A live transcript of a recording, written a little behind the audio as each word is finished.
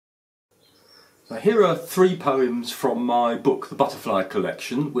Here are 3 poems from my book, The Butterfly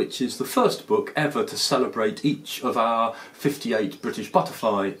Collection, which is the first book ever to celebrate each of our 58 British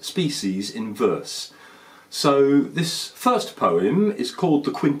butterfly species in verse. So this first poem is called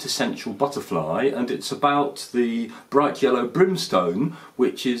The Quintessential Butterfly, and it's about the bright yellow brimstone,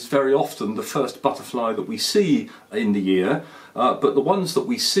 which is very often the first butterfly that we see in the year, but the ones that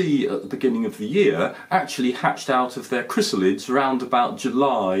we see at the beginning of the year actually hatched out of their chrysalids around about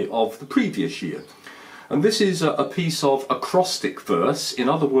July of the previous year. And this is a piece of acrostic verse. In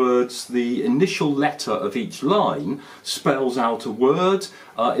other words, the initial letter of each line spells out a word,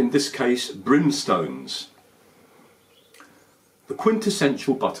 in this case brimstones. The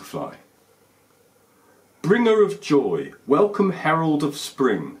Quintessential Butterfly. Bringer of joy, welcome herald of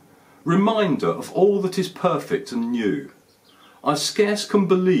spring, reminder of all that is perfect and new. I scarce can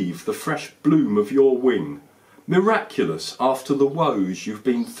believe the fresh bloom of your wing, miraculous after the woes you've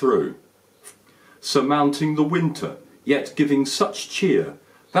been through. Surmounting the winter, yet giving such cheer,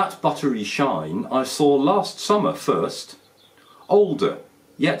 that buttery shine I saw last summer first. Older,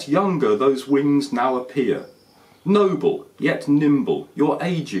 yet younger those wings now appear, noble, yet nimble, your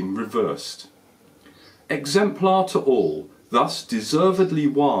ageing reversed. Exemplar to all, thus deservedly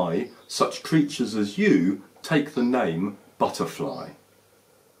why such creatures as you take the name butterfly.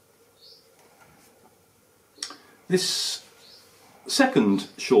 This second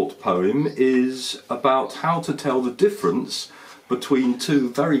short poem is about how to tell the difference between 2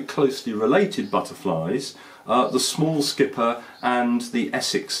 very closely related butterflies, the small skipper and the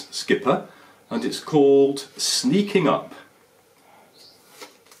Essex skipper, and it's called Sneaking Up.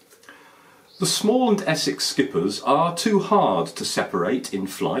 The small and Essex skippers are too hard to separate in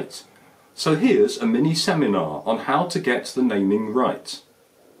flight, so here's a mini seminar on how to get the naming right.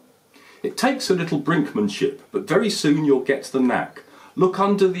 It takes a little brinkmanship, but very soon you'll get the knack. Look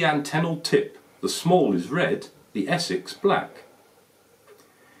under the antennal tip, the small is red, the Essex black.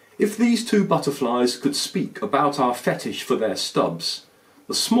 If these 2 butterflies could speak about our fetish for their stubs,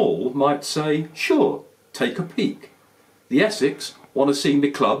 the small might say, sure, take a peek. The Essex, want to see me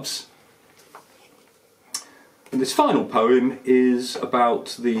clubs? And this final poem is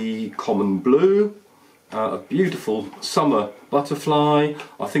about the common blue, a beautiful summer butterfly.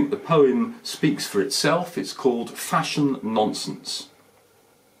 I think the poem speaks for itself. It's called Fashion Nonsense.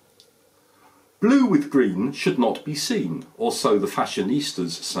 Blue with green should not be seen, or so the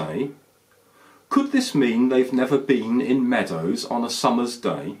fashionistas say. Could this mean they've never been in meadows on a summer's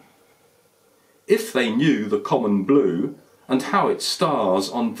day? If they knew the common blue, and how it stars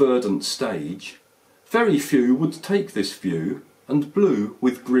on verdant stage, very few would take this view, and blue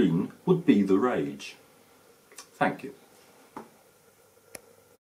with green would be the rage. Thank you.